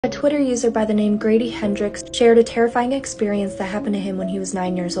A Twitter user by the name Grady Hendrix shared a terrifying experience that happened to him when he was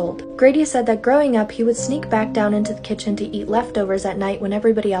 9 years old. Grady said that growing up, he would sneak back down into the kitchen to eat leftovers at night when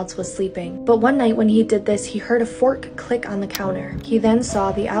everybody else was sleeping. But one night when he did this, he heard a fork click on the counter. He then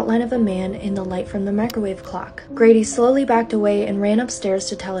saw the outline of a man in the light from the microwave clock. Grady slowly backed away and ran upstairs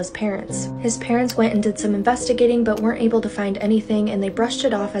to tell his parents. His parents went and did some investigating but weren't able to find anything, and they brushed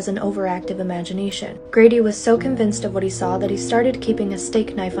it off as an overactive imagination. Grady was so convinced of what he saw that he started keeping a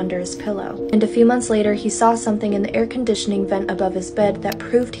steak knife under his pillow. And a few months later, he saw something in the air conditioning vent above his bed that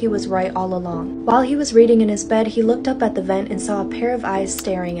proved he was right all along. While he was reading in his bed, he looked up at the vent and saw a pair of eyes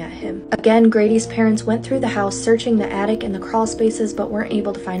staring at him. Again, Grady's parents went through the house searching the attic and the crawl spaces but weren't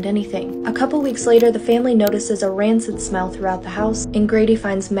able to find anything. A couple weeks later, the family notices a rancid smell throughout the house, and Grady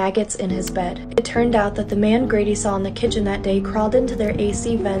finds maggots in his bed. It turned out that the man Grady saw in the kitchen that day crawled into their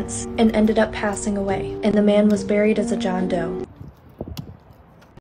AC vents and ended up passing away, and the man was buried as a John Doe.